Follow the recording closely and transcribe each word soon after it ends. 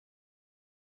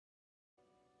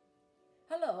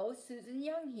Hello, Susan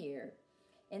Young here.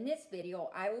 In this video,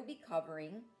 I will be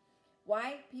covering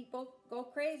why people go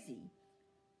crazy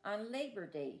on Labor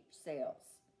Day sales.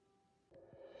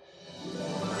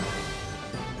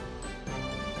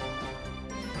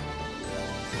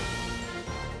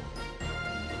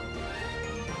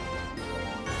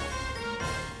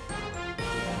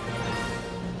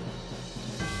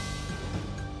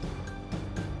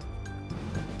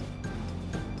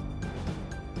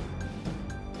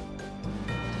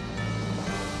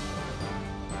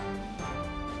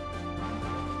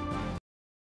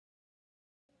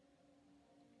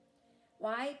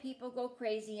 Why people go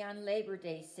crazy on Labor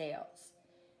Day sales.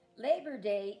 Labor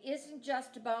Day isn't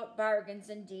just about bargains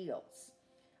and deals.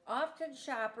 Often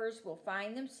shoppers will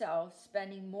find themselves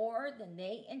spending more than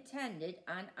they intended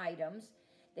on items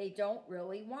they don't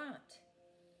really want.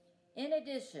 In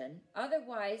addition,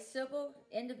 otherwise civil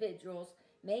individuals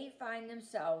may find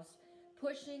themselves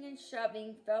pushing and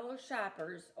shoving fellow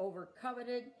shoppers over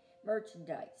coveted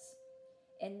merchandise.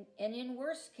 And in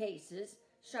worst cases,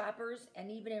 shoppers and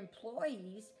even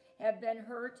employees have been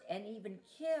hurt and even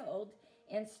killed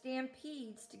in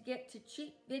stampedes to get to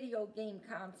cheap video game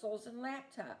consoles and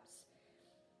laptops.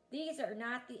 These are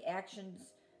not the actions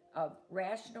of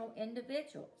rational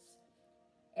individuals.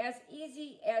 As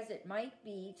easy as it might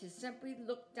be to simply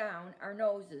look down our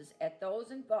noses at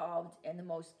those involved in the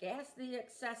most ghastly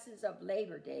excesses of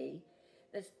Labor Day,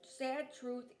 the sad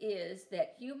truth is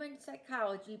that human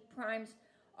psychology primes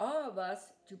all of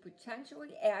us to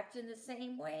potentially act in the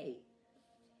same way.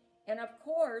 And of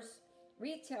course,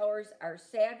 retailers are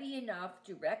savvy enough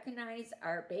to recognize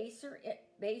our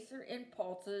baser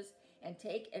impulses and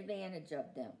take advantage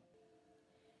of them.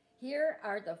 Here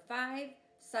are the 5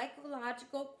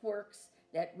 psychological quirks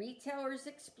that retailers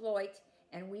exploit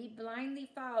and we blindly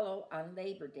follow on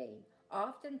Labor Day,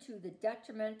 often to the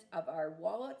detriment of our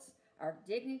wallets, our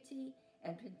dignity,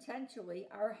 and potentially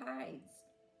our hides.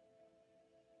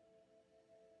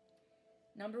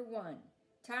 Number 1,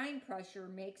 time pressure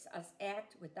makes us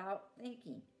act without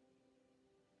thinking.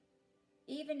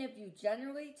 Even if you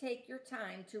generally take your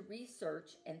time to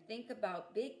research and think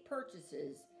about big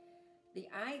purchases, the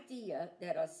idea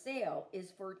that a sale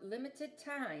is for limited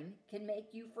time can make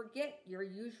you forget your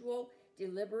usual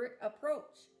deliberate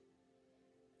approach.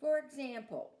 For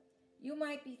example, you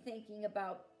might be thinking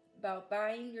about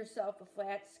buying yourself a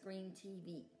flat screen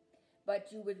TV, but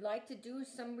you would like to do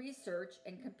some research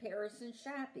and comparison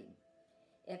shopping.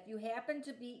 If you happen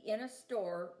to be in a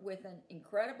store with an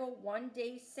incredible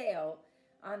one-day sale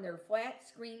on their flat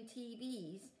screen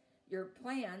TVs, your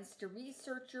plans to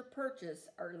research your purchase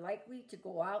are likely to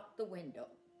go out the window.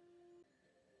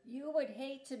 You would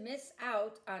hate to miss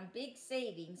out on big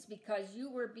savings because you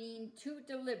were being too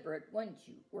deliberate, wouldn't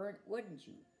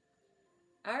you?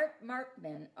 Art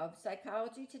Markman of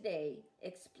Psychology Today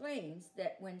explains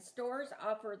that when stores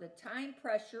offer the time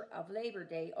pressure of Labor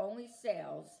Day only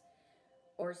sales,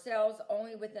 or sales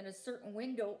only within a certain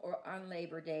window or on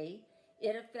Labor Day,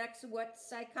 it affects what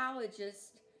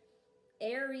psychologists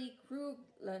Ari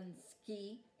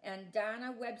Kruglinski and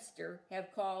Donna Webster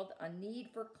have called a need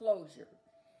for closure.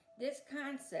 This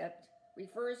concept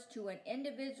refers to an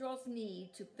individual's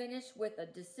need to finish with a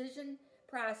decision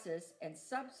process and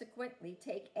subsequently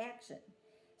take action.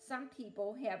 Some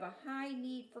people have a high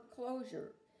need for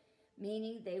closure,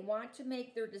 meaning they want to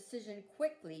make their decision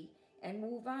quickly and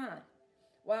move on,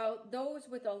 while those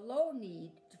with a low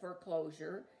need for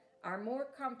closure are more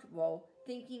comfortable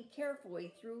thinking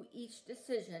carefully through each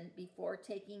decision before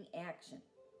taking action.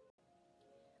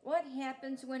 What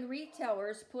happens when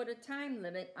retailers put a time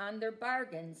limit on their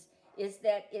bargains is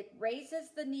that it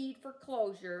raises the need for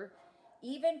closure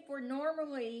even for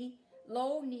normally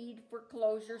low need for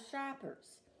closure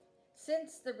shoppers.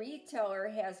 Since the retailer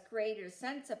has created a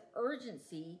sense of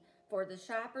urgency for the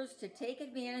shoppers to take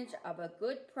advantage of a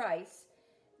good price,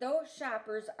 those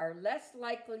shoppers are less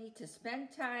likely to spend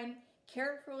time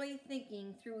carefully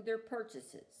thinking through their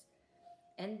purchases.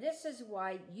 And this is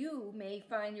why you may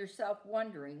find yourself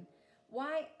wondering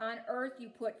why on earth you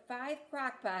put 5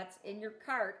 crockpots in your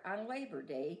cart on Labor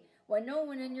Day when no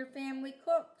one in your family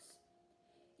cooks.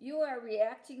 You are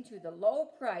reacting to the low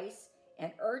price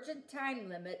and urgent time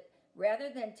limit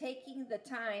rather than taking the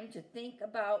time to think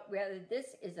about whether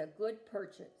this is a good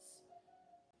purchase.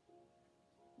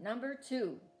 Number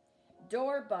 2,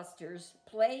 doorbusters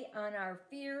play on our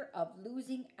fear of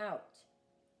losing out.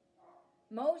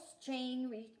 Most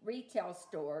chain retail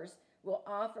stores will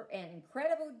offer an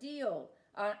incredible deal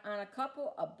on a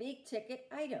couple of big-ticket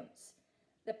items.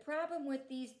 The problem with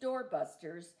these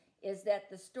doorbusters is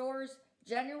that the stores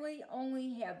generally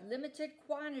only have limited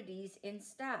quantities in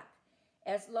stock,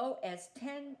 as low as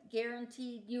 10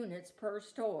 guaranteed units per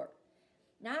store.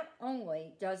 Not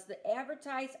only does the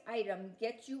advertised item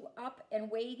get you up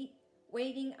and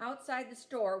waiting outside the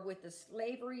store with the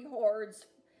slavery hordes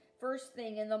first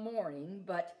thing in the morning,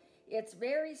 but its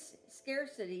very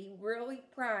scarcity really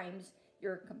primes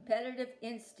your competitive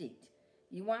instinct.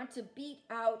 You want to beat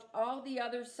out all the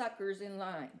other suckers in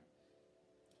line.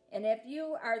 And if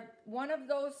you are one of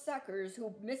those suckers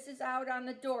who misses out on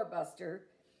the doorbuster,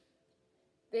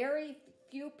 very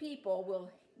few people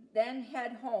will then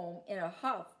head home in a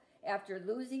huff after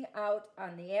losing out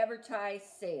on the advertised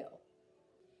sale.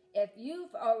 If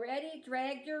you've already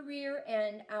dragged your rear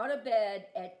end out of bed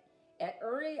at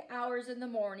early hours in the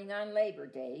morning on Labor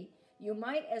Day, you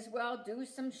might as well do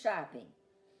some shopping.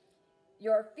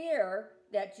 Your fear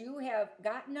that you have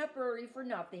gotten up early for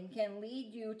nothing can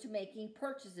lead you to making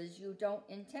purchases you don't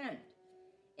intend.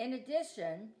 In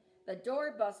addition, the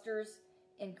doorbuster's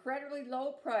incredibly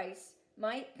low price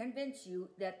might convince you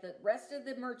that the rest of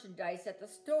the merchandise at the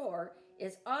store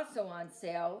is also on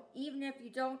sale, even if you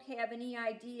don't have any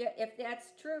idea if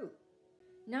that's true.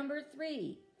 Number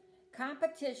 3,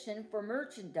 competition for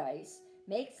merchandise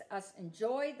makes us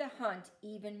enjoy the hunt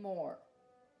even more.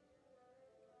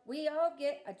 We all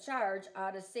get a charge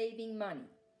out of saving money.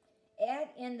 Add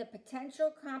in the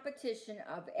potential competition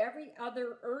of every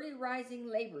other early rising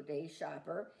Labor Day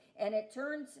shopper, and it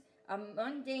turns a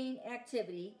mundane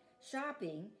activity,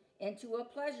 shopping, into a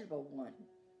pleasurable one.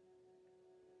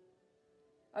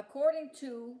 According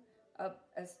to an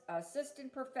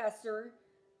assistant professor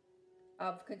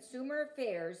of consumer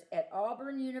affairs at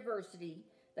Auburn University,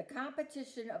 the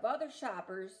competition of other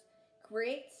shoppers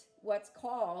creates what's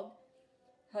called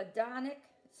hedonic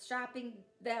shopping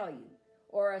value,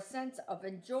 or a sense of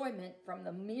enjoyment from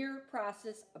the mere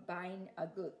process of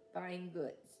buying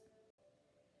goods.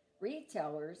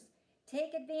 Retailers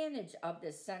take advantage of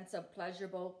this sense of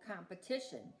pleasurable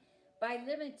competition by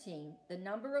limiting the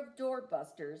number of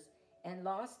doorbusters and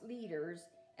loss leaders,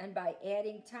 and by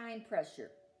adding time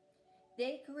pressure.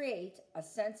 They create a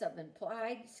sense of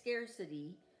implied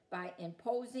scarcity by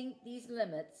imposing these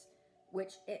limits,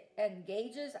 which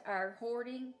engages our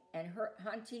hoarding and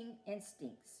hunting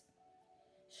instincts.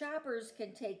 Shoppers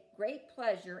can take great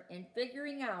pleasure in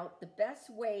figuring out the best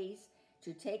ways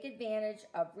to take advantage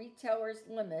of retailers'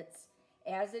 limits,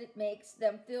 as it makes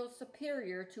them feel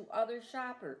superior to other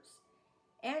shoppers.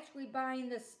 Actually buying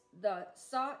the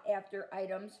sought-after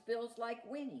items feels like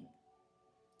winning.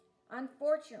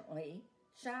 Unfortunately,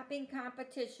 shopping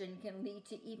competition can lead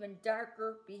to even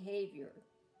darker behavior.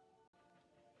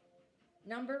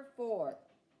 Number 4,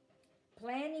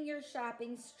 planning your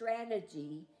shopping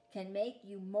strategy can make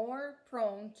you more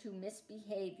prone to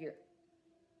misbehavior.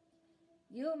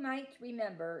 You might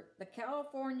remember the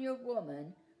California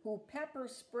woman who pepper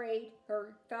sprayed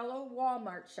her fellow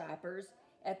Walmart shoppers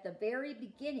at the very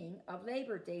beginning of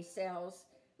Labor Day sales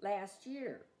last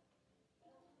year.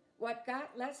 What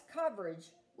got less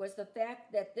coverage was the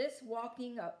fact that this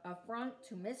walking affront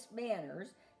to Miss Manners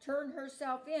turned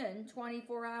herself in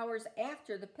 24 hours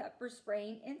after the pepper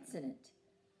spraying incident.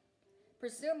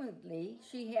 Presumably,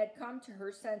 she had come to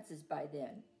her senses by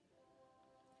then.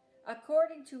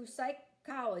 According to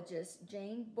psychologist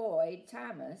Jane Boyd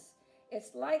Thomas,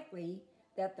 it's likely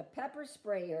that the pepper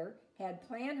sprayer had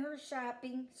planned her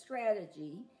shopping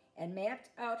strategy and mapped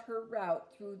out her route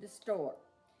through the store.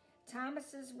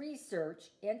 Thomas's research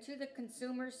into the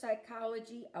consumer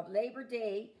psychology of Labor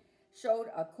Day showed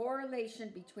a correlation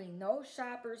between those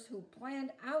shoppers who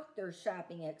planned out their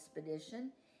shopping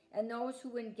expedition and those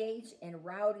who engaged in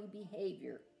rowdy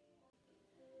behavior.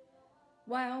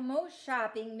 While most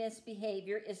shopping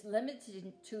misbehavior is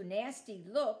limited to nasty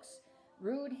looks,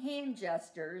 rude hand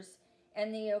gestures,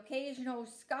 and the occasional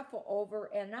scuffle over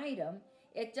an item,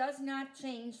 it does not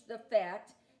change the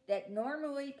fact that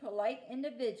normally polite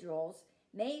individuals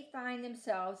may find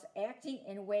themselves acting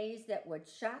in ways that would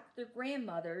shock their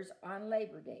grandmothers on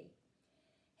Labor Day.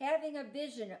 Having a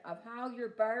vision of how your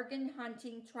bargain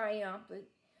hunting triumph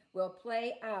will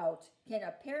play out can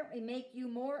apparently make you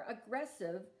more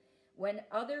aggressive when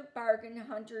other bargain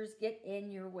hunters get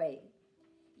in your way.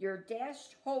 Your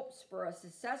dashed hopes for a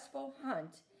successful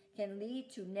hunt can lead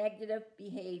to negative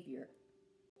behavior.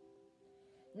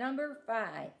 Number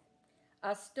 5,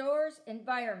 a store's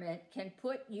environment can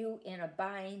put you in a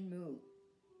buying mood.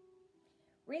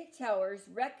 Retailers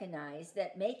recognize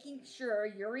that making sure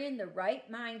you're in the right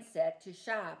mindset to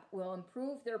shop will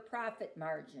improve their profit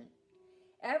margin.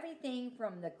 Everything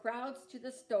from the crowds to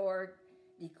the store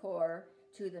decor,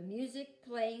 to the music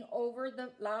playing over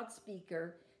the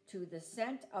loudspeaker, to the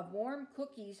scent of warm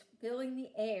cookies filling the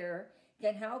air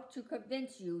can help to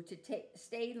convince you to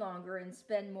stay longer and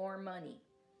spend more money.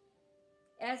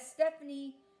 As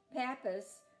Stephanie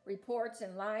Pappas reports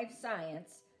in Live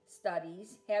Science,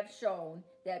 studies have shown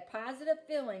that positive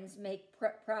feelings make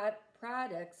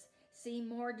products seem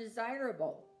more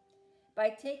desirable. By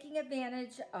taking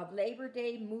advantage of Labor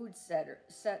Day mood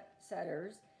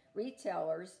setters,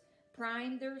 retailers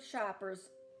prime their shoppers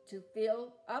to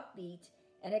feel upbeat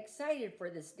and excited for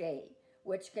this day,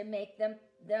 which can make them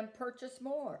purchase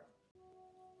more.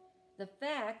 The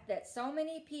fact that so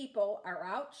many people are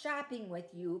out shopping with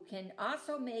you can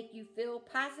also make you feel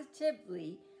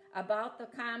positively about the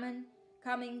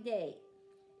coming day.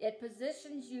 It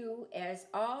positions you as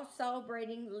all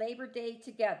celebrating Labor Day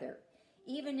together,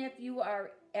 even if you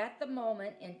are at the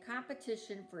moment in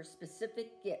competition for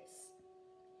specific gifts.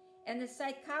 And the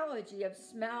psychology of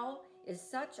smell is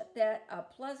such that a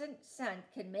pleasant scent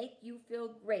can make you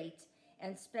feel great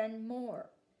and spend more.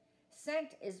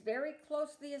 Scent is very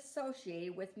closely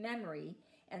associated with memory,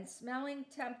 and smelling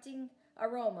tempting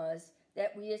aromas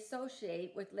that we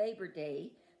associate with Labor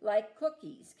Day, like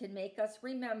cookies, can make us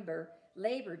remember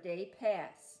Labor Day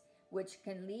pass, which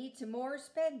can lead to more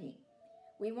spending.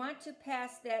 We want to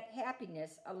pass that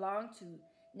happiness along to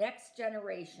next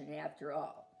generation after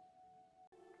all.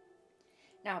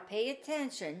 Now pay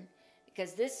attention,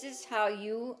 because this is how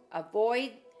you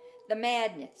avoid the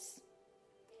madness.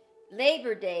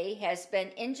 Labor Day has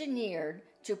been engineered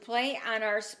to play on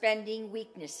our spending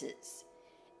weaknesses.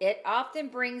 It often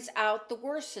brings out the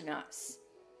worst in us,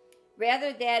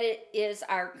 rather that it is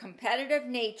our competitive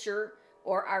nature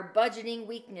or our budgeting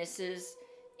weaknesses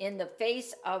in the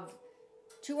face of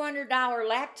 $200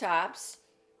 laptops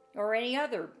or any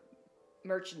other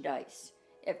merchandise.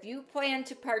 If you plan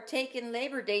to partake in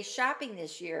Labor Day shopping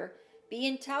this year, be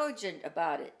intelligent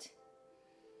about it.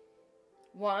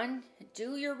 1.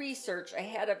 Do your research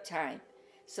ahead of time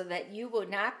so that you will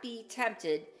not be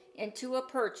tempted into a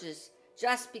purchase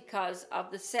just because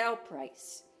of the sale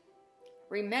price.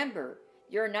 Remember,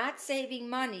 you're not saving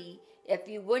money if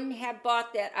you wouldn't have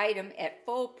bought that item at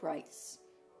full price.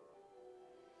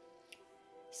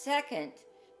 2.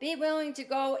 Be willing to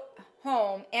go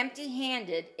home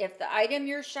empty-handed if the item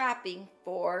you're shopping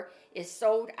for is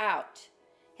sold out.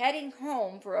 Heading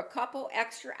home for a couple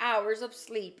extra hours of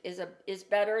sleep is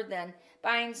better than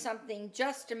buying something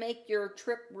just to make your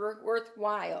trip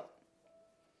worthwhile.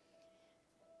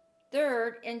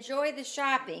 3. Enjoy the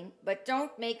shopping, but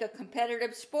don't make a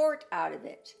competitive sport out of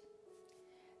it.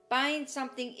 Buying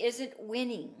something isn't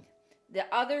winning. The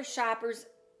other shoppers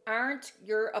aren't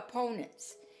your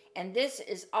opponents, and this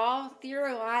is all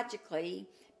theologically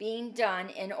being done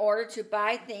in order to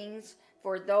buy things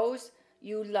for those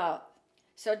you love.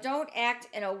 So don't act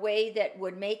in a way that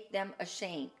would make them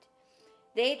ashamed.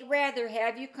 They'd rather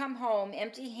have you come home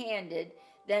empty-handed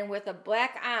than with a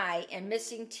black eye and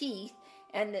missing teeth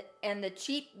and the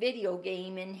cheap video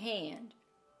game in hand.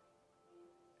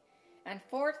 And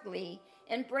 4thly,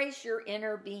 embrace your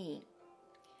inner being.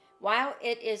 While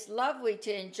it is lovely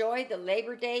to enjoy the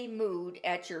Labor Day mood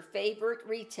at your favorite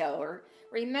retailer,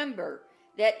 remember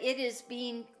that it is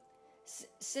being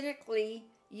cynically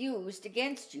used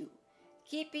against you.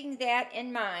 Keeping that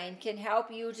in mind can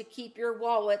help you to keep your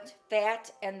wallet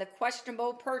fat and the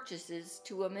questionable purchases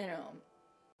to a minimum.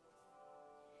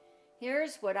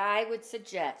 Here's what I would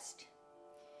suggest.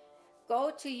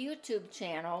 Go to YouTube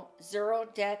channel Zero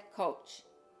Debt Coach.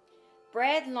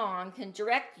 Brad Long can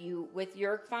direct you with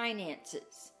your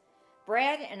finances.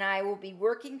 Brad and I will be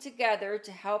working together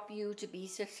to help you to be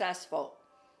successful.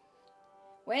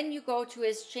 When you go to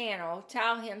his channel,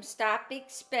 tell him Stop Big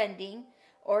Spending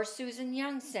or Susan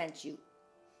Young sent you.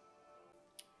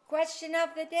 Question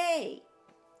of the day.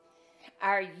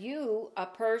 Are you a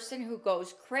person who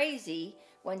goes crazy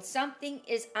when something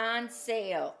is on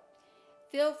sale?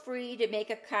 Feel free to make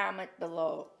a comment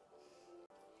below.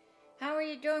 How are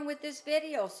you doing with this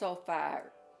video so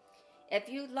far? If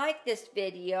you like this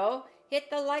video, hit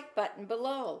the like button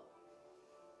below.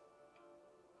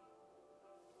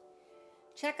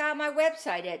 Check out my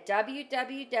website at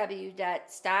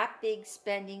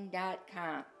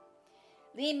www.stopbigspending.com.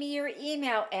 Leave me your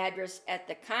email address at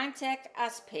the Contact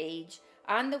Us page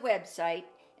on the website,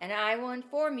 and I will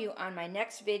inform you on my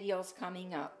next videos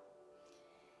coming up.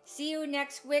 See you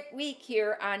next week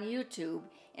here on YouTube,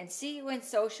 and see you in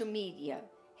social media.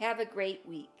 Have a great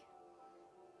week.